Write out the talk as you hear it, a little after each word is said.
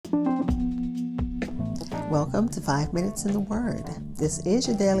Welcome to 5 Minutes in the Word. This is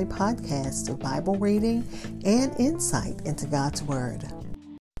your daily podcast of Bible reading and insight into God's Word.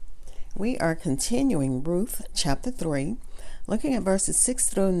 We are continuing Ruth chapter 3, looking at verses 6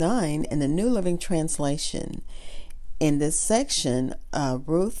 through 9 in the New Living Translation. In this section,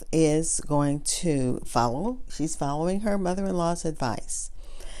 Ruth is going to she's following her mother-in-law's advice.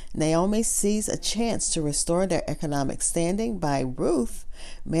 Naomi sees a chance to restore their economic standing by Ruth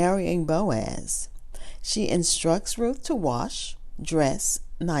marrying Boaz. She instructs Ruth to wash, dress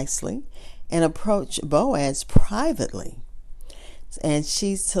nicely, and approach Boaz privately. And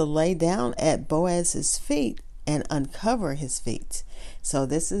she's to lay down at Boaz's feet and uncover his feet. So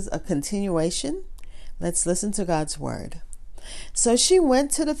this is a continuation. Let's listen to God's word. So she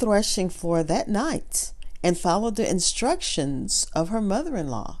went to the threshing floor that night and followed the instructions of her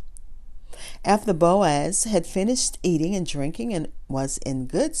mother-in-law. After Boaz had finished eating and drinking and was in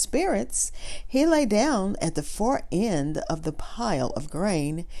good spirits, he lay down at the far end of the pile of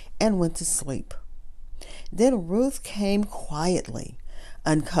grain and went to sleep. Then Ruth came quietly,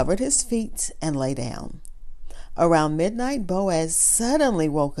 uncovered his feet, and lay down. Around midnight, Boaz suddenly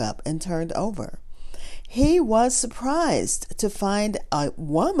woke up and turned over. He was surprised to find a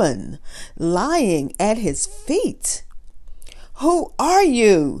woman lying at his feet. "Who are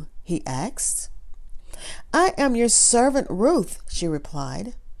you?" he asked. "I am your servant Ruth," she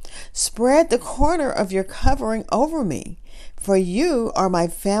replied. "Spread the corner of your covering over me, for you are my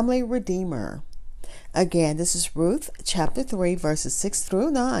family redeemer." Again, this is Ruth chapter 3, verses 6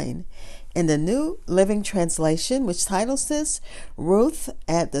 through 9 in the New Living Translation, which titles this Ruth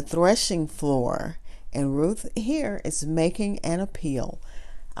at the Threshing Floor. And Ruth here is making an appeal.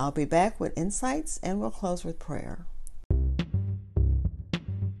 I'll be back with insights and we'll close with prayer.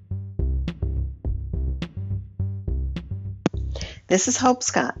 This is Hope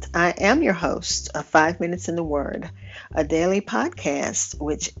Scott. I am your host of 5 Minutes in the Word, a daily podcast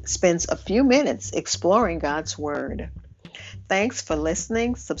which spends a few minutes exploring God's Word. Thanks for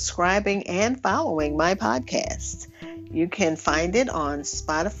listening, subscribing, and following my podcast. You can find it on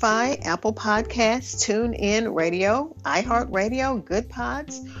Spotify, Apple Podcasts, TuneIn Radio, iHeartRadio, Good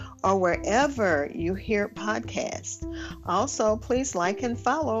Pods, or wherever you hear podcasts. Also, please like and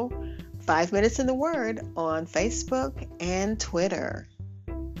follow 5 Minutes in the Word on Facebook and Twitter.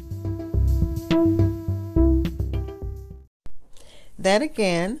 That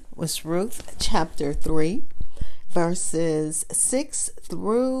again was Ruth chapter 3, verses 6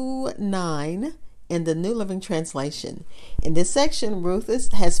 through 9 in the New Living Translation. In this section,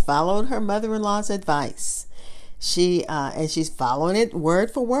 Ruth has followed her mother-in-law's advice. She's following it word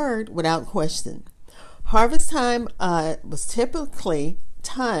for word without question. Harvest time was typically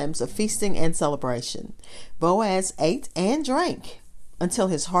times of feasting and celebration. Boaz ate and drank until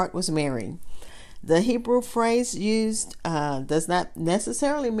his heart was merry. The Hebrew phrase used does not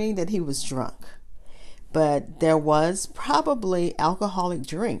necessarily mean that he was drunk, but there was probably alcoholic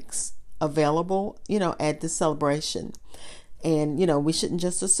drinks available, at the celebration. And, we shouldn't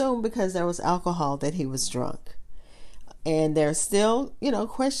just assume because there was alcohol that he was drunk. And there's still,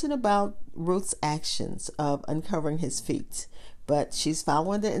 question about Ruth's actions of uncovering his feet. But she's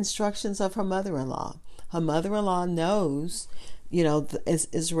following the instructions of her mother-in-law. Her mother-in-law knows, the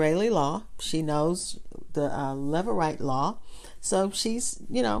Israeli law. She knows the Levirate law. So she's,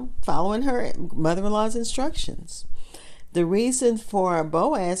 following her mother-in-law's instructions. The reason for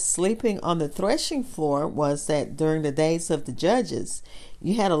Boaz sleeping on the threshing floor was that during the days of the judges,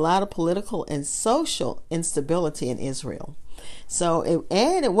 you had a lot of political and social instability in Israel. So,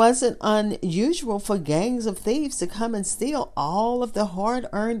 it wasn't unusual for gangs of thieves to come and steal all of the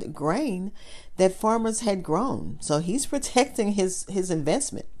hard-earned grain that farmers had grown. So he's protecting his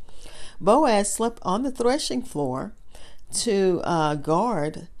investment. Boaz slept on the threshing floor to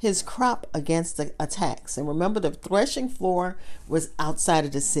guard his crop against the attacks. And remember, the threshing floor was outside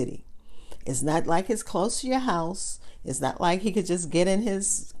of the city. It's not like it's close to your house. It's not like he could just get in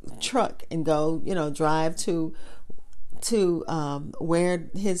his truck and go, drive to where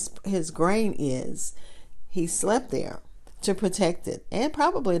his grain is. He slept there to protect it and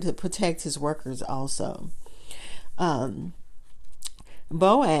probably to protect his workers also.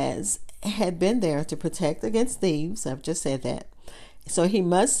 Boaz had been there to protect against thieves. I've just said that. So he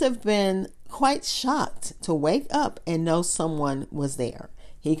must have been quite shocked to wake up and know someone was there.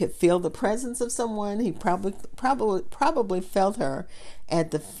 He could feel the presence of someone. He probably felt her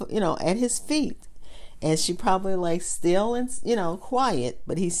at at his feet. And she probably lay still and, quiet,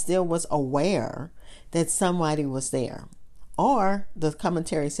 but he still was aware that somebody was there. Or the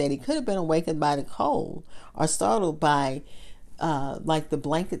commentary said he could have been awakened by the cold or startled by like the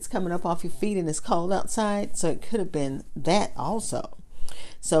blankets coming up off your feet and it's cold outside. So it could have been that also.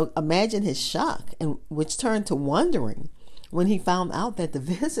 So imagine his shock, and which turned to wondering when he found out that the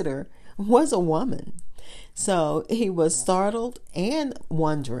visitor was a woman. So he was startled and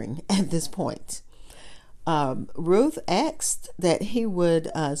wondering at this point. Ruth asked that he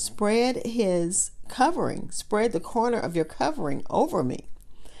would spread the corner of your covering over me.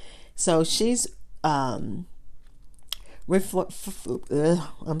 So she's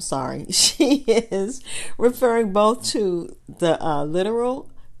she is referring both to the literal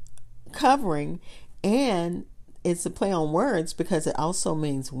covering, and it's a play on words because it also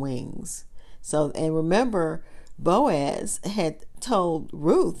means wings. So, and remember, Boaz had told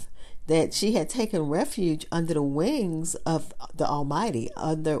Ruth that she had taken refuge under the wings of the Almighty,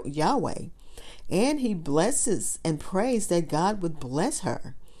 under Yahweh. And he blesses and prays that God would bless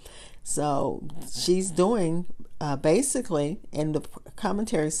her. So she's doing basically, and the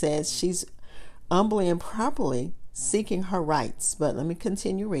commentary says she's humbly and properly seeking her rights. But let me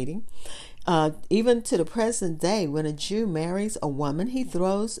continue reading. Even to the present day, when a Jew marries a woman, he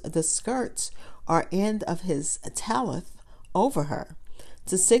throws the skirts or end of his talith over her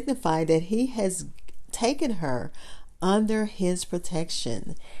to signify that he has taken her under his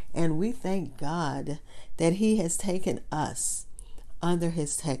protection. And we thank God that he has taken us under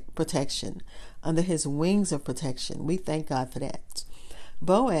his protection, under his wings of protection. We thank God for that.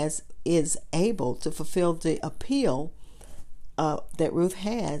 Boaz is able to fulfill the appeal that Ruth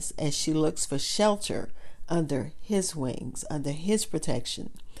has as she looks for shelter under his wings, under his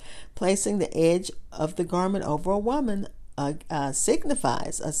protection. Placing the edge of the garment over a woman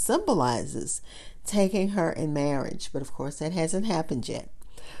symbolizes taking her in marriage. But of course, that hasn't happened yet.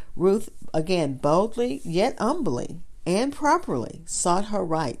 Ruth, again, boldly yet humbly and properly sought her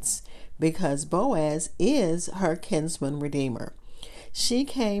rights because Boaz is her kinsman redeemer. She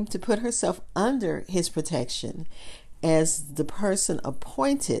came to put herself under his protection as the person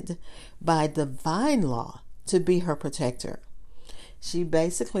appointed by divine law to be her protector. She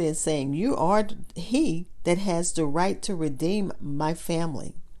basically is saying, you are he that has the right to redeem my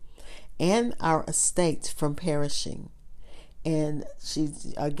family and our estate from perishing. And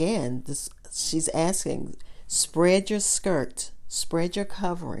she's asking, spread your skirt, spread your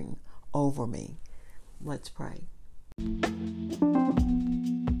covering over me. Let's pray.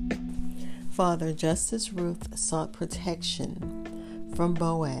 Father, just as Ruth sought protection from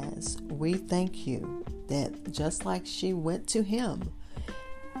Boaz, we thank you that just like she went to him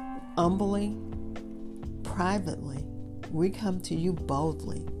humbly, privately, we come to you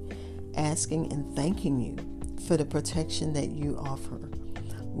boldly, asking and thanking you for the protection that you offer.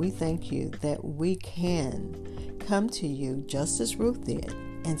 We thank you that we can come to you just as Ruth did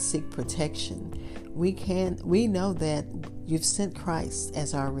and seek protection. We know that you've sent Christ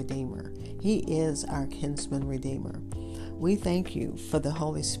as our Redeemer. He is our kinsman redeemer. We thank you for the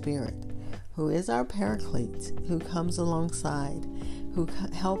Holy Spirit, who is our paraclete, who comes alongside, who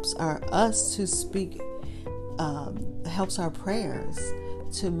helps us to speak, helps our prayers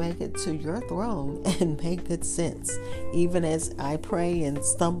to make it to your throne and make good sense. Even as I pray and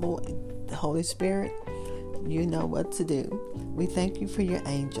stumble, the Holy Spirit, you know what to do. We thank you for your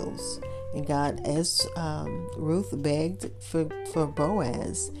angels. And God, as Ruth begged for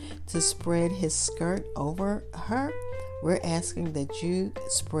Boaz to spread his skirt over her, we're asking that you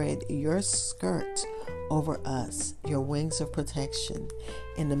spread your skirt over us, your wings of protection,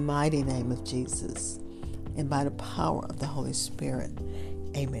 in the mighty name of Jesus, and by the power of the Holy Spirit.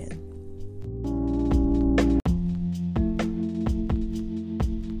 Amen.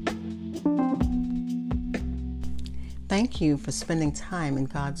 Thank you for spending time in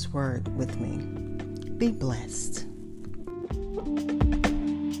God's Word with me. Be blessed.